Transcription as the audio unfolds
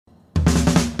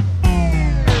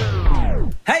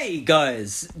Hey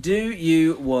guys, do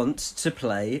you want to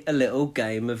play a little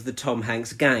game of the Tom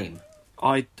Hanks game?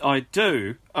 I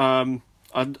do. You're a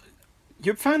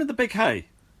fan of the big hay.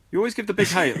 You always give the big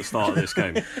hay at the start of this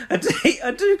game.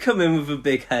 I do come in with a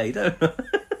big hay, don't I?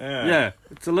 Yeah,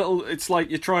 it's like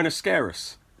you're trying to scare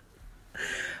us.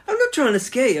 I'm not trying to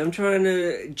scare you, I'm trying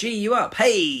to G you up.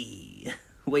 Hey!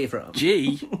 Where you from?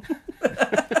 G?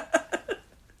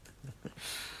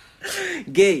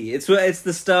 Gee, it's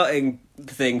the starting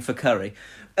thing for curry.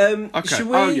 Okay. Should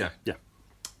we, yeah.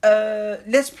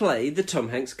 let's play the Tom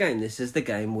Hanks game. This is the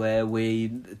game where we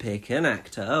pick an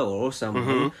actor or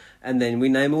someone, and then we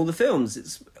name all the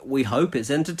films. We hope it's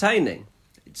entertaining.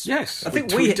 Yes, I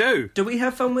think we do. Do we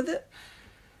have fun with it?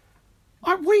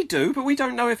 We do, but we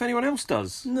don't know if anyone else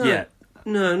does yet.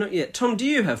 No, not yet. Tom, do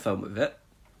you have fun with it?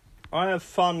 I have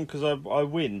fun because I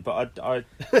win, but I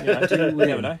you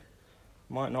never know.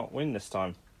 Might not win this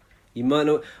time. You might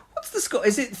not. What's the score?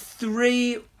 Is it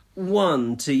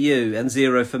 3-1 to you and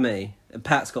 0 for me? And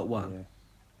Pat's got 1. Yeah.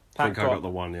 I think I got the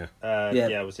 1, yeah.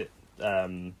 Yeah. Was it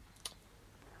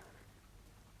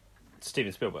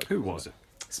Steven Spielberg? Who was it?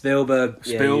 Spielberg.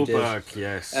 Spielberg,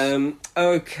 yes.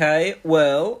 Okay,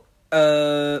 well,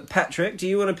 Patrick, do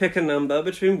you want to pick a number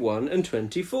between 1 and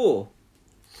 24?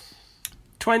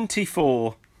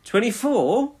 24.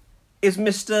 24 is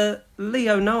Mr.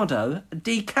 Leonardo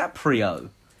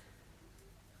DiCaprio.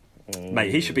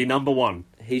 Mate, he should be number 1.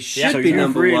 He should so be you've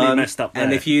number really 1. messed up there.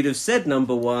 And if you'd have said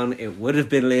number 1, it would have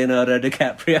been Leonardo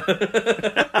DiCaprio.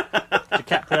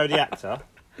 DiCaprio, the actor.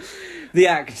 The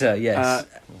actor, yes.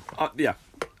 Yeah,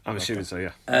 I'm assuming so,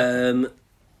 yeah.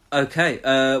 Okay,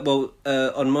 well,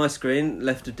 on my screen,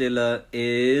 left of Dilla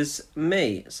is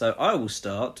me. So I will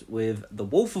start with The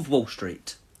Wolf of Wall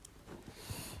Street.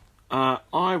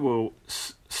 I will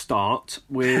start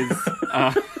with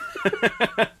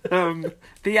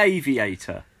The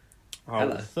Aviator. I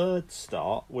will third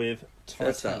start with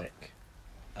Titanic.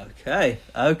 Okay.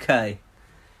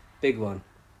 Big one.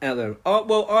 Out there.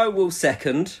 Well, I will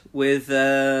second with...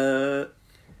 why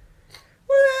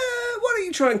don't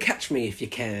you try and catch me if you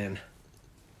can?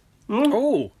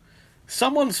 Oh,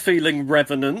 someone's feeling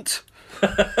revenant.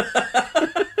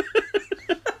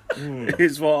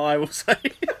 Is what I will say.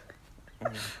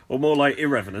 Or more like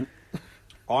irreverent.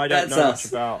 I don't That's know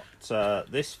us. much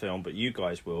about this film, but you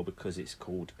guys will because it's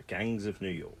called Gangs of New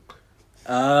York.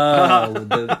 Oh,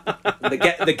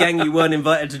 the gang you weren't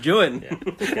invited to join. Yeah,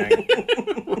 the gang.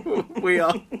 We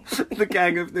are the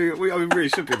gang of New York. We really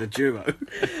should be the duo.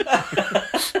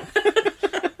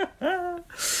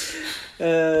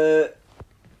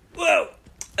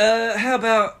 How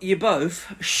about you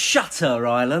both? Shutter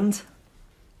Island.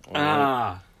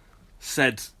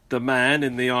 Said the man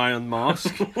in the iron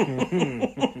mask.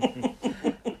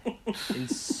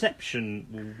 Inception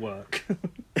will work.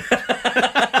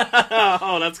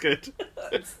 Oh, that's good.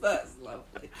 That's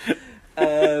lovely.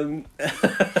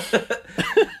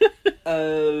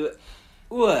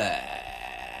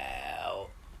 Well,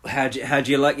 how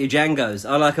do you like your Django's?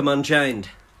 I like them unchained.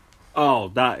 Oh,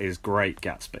 that is great,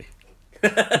 Gatsby.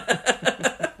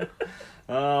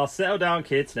 Settle down,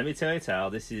 kids. Let me tell you a tale.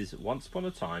 This is Once Upon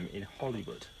a Time in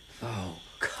Hollywood. Oh,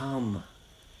 come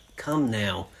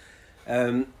now.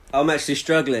 I'm actually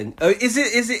struggling. Oh, is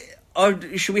it? Oh,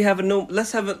 should we have a norm?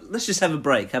 Let's just have a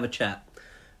break. Have a chat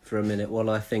for a minute while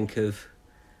I think of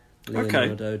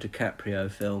Leonardo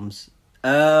DiCaprio films.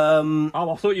 I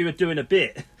thought you were doing a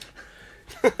bit.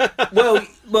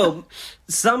 Well,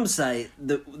 some say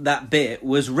that bit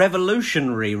was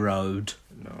Revolutionary Road.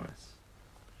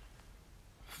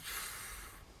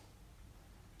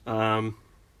 Nice.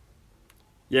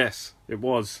 Yes, it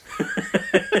was.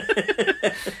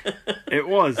 It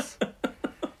was.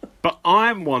 But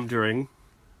I'm wondering,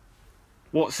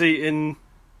 what's eating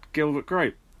Gilbert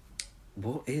Grape?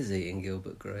 What is eating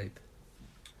Gilbert Grape?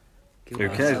 Who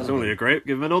cares? It's only a grape.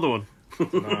 Give him another one.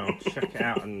 No, check it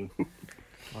out. And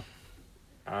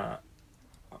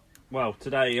well,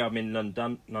 today I'm in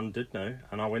London,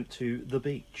 and I went to the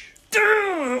beach.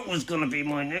 That was going to be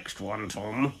my next one,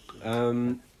 Tom.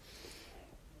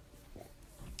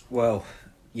 Well,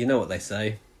 you know what they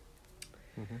say.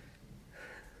 Mm-hmm.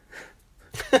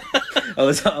 I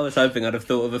was hoping I'd have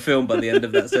thought of a film by the end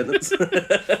of that sentence.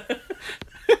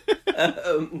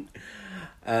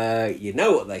 You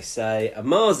know what they say. A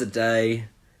Mars a day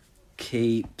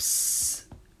keeps...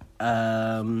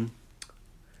 I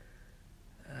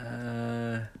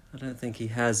don't think he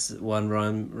has one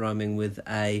rhyming with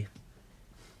a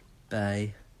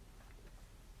bay.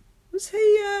 Was he...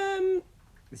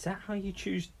 Is that how you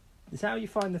choose? Is that how you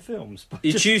find the films?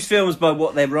 You choose films by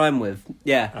what they rhyme with.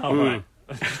 Yeah. Oh, right.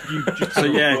 You just So,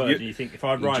 have yeah, a word you- and you think if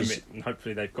I rhyme just- it, and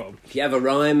hopefully they've got. If you have a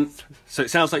rhyme, So it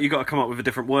sounds like you've got to come up with a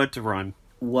different word to rhyme.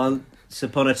 once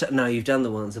upon a time. No, you've done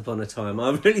the once upon a time. I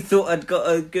really thought I'd got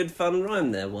a good fun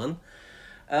rhyme there. One.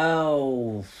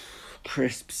 Oh,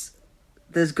 crisps.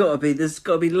 There's got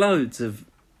to be loads of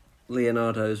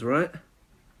Leonardo's, right?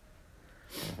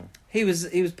 He was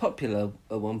popular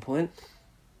at one point.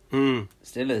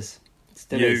 Still is.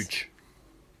 Still is.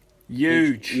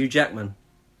 Huge. Hugh Jackman.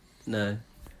 No.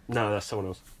 No, that's someone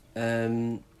else.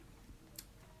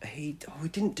 He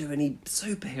didn't do any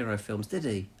superhero films, did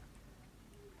he?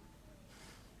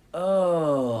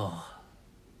 Oh,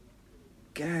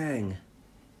 gang.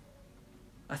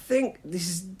 I think this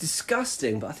is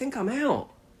disgusting, but I think I'm out.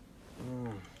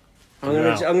 I'm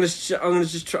gonna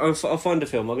just try. I'll find a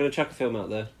film. I'm gonna chuck a film out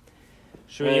there.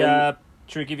 Should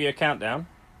we give you a countdown?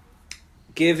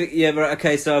 Right,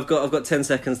 okay. So I've got 10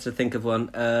 seconds to think of one.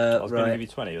 I was going to Right. give you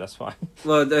 20, but that's fine.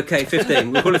 Well, okay,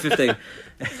 15. We'll call it 15.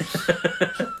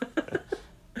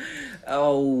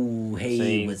 Oh, he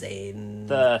Scene was in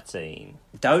 13.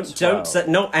 Don't 12. say,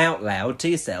 not out loud to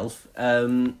yourself.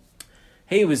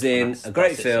 He was in a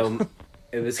great that's it. film.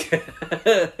 It was.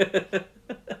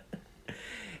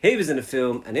 He was in a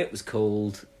film, and it was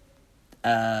called.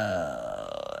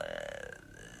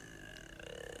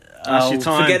 That's your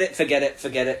time.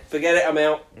 Forget it. I'm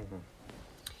out.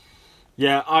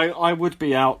 Yeah, I would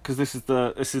be out because this is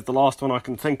the last one I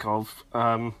can think of.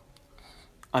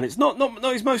 And it's not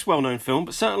his most well-known film,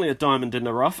 but certainly a diamond in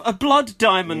the rough. A blood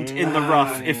diamond in the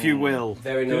rough, if you will.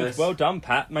 Very Good. nice. Well done,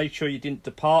 Pat. Made sure you didn't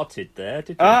Departed there,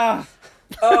 did you? Ah!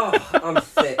 Oh, I'm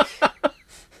thick.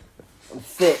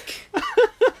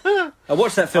 I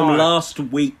watched that film last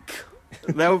week.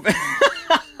 There'll be-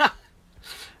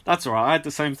 That's all right. I had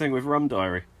the same thing with Rum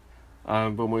Diary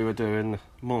when we were doing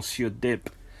Monsieur Dip.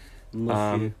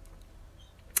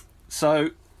 So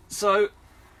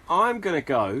I'm going to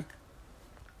go,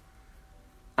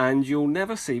 and you'll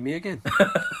never see me again.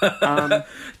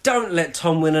 Don't let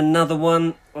Tom win another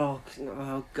one. Oh,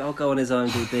 I'll go on his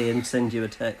IMDb and send you a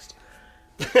text.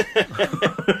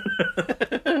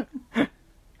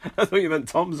 I thought you meant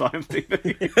Tom's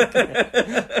IMDb.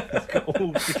 It's got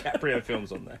all DiCaprio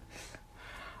films on there.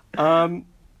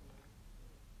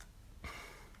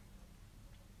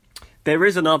 There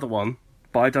is another one,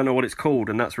 but I don't know what it's called,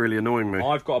 and that's really annoying me.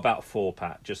 I've got about 4,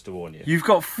 Pat, just to warn you. You've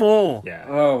got 4. Yeah.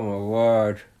 Oh my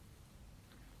word!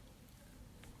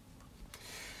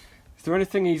 Is there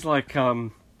anything he's like just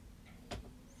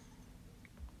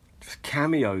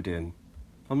cameoed in?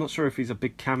 I'm not sure if he's a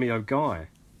big cameo guy.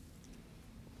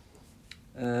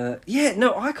 Yeah,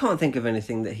 no, I can't think of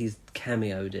anything that he's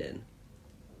cameoed in.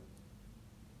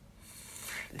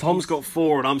 Tom's got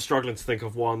 4 and I'm struggling to think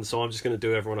of one, so I'm just going to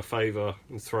do everyone a favour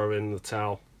and throw in the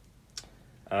towel.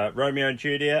 Romeo and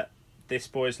Juliet, This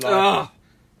Boy's Life, Ah!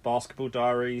 Basketball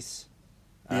Diaries.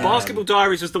 Basketball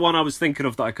Diaries was the one I was thinking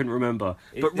of that I couldn't remember.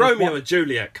 But there's Romeo one- and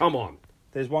Juliet, come on.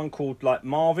 There's one called like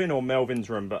Marvin or Melvin's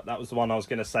Room, but that was the one I was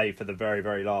going to say for the very,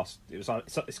 very last. It was like,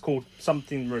 it's called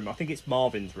something Room. I think it's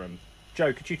Marvin's Room.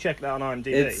 Joe, could you check that on IMDb?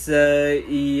 It's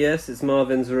yes, it's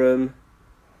Marvin's Room.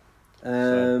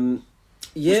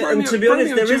 Yeah, and to be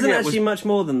honest, there isn't actually much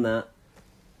more than that.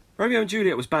 Romeo and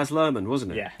Juliet was Baz Luhrmann,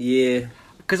 wasn't it? Yeah. Yeah.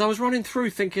 Because I was running through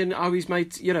thinking, he's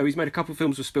made a couple of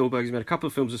films with Spielberg, he's made a couple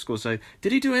of films with Scorsese.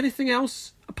 Did he do anything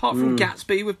else apart from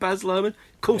Gatsby with Baz Luhrmann?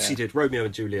 Of course he did. Romeo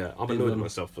and Juliet. I'm annoyed at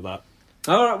myself for that.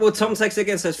 All right. Well, Tom takes it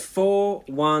again. So it's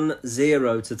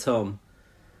 4-1-0 to Tom.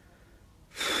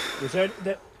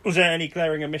 Was there any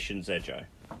glaring omissions there, Joe?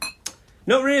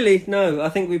 Not really. No, I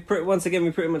think we pretty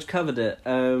much covered it.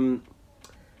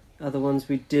 Other ones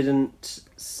we didn't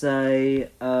say.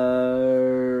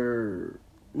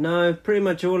 No, pretty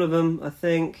much all of them. I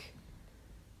think.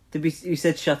 You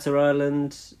said Shutter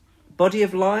Island, Body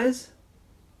of Lies.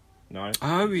 No.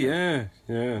 Oh, yeah.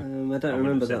 I don't wouldn't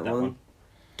remember have said that that one. one.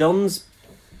 Don's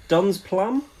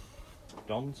Plum.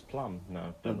 Don's Plum?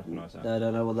 No, don't recognise that. I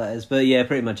don't know what that is, but yeah,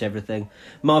 pretty much everything.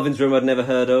 Marvin's Room I'd never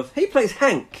heard of. He plays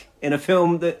Hank in a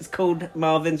film that's called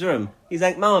Marvin's Room. He's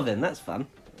Hank Marvin. That's fun.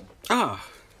 Ah.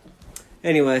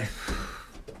 Anyway,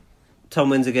 Tom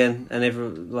wins again,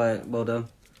 and well done.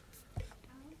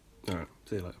 All right,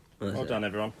 see you later. That's Well it. done,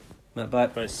 everyone. Bye.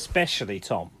 But especially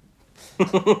Tom.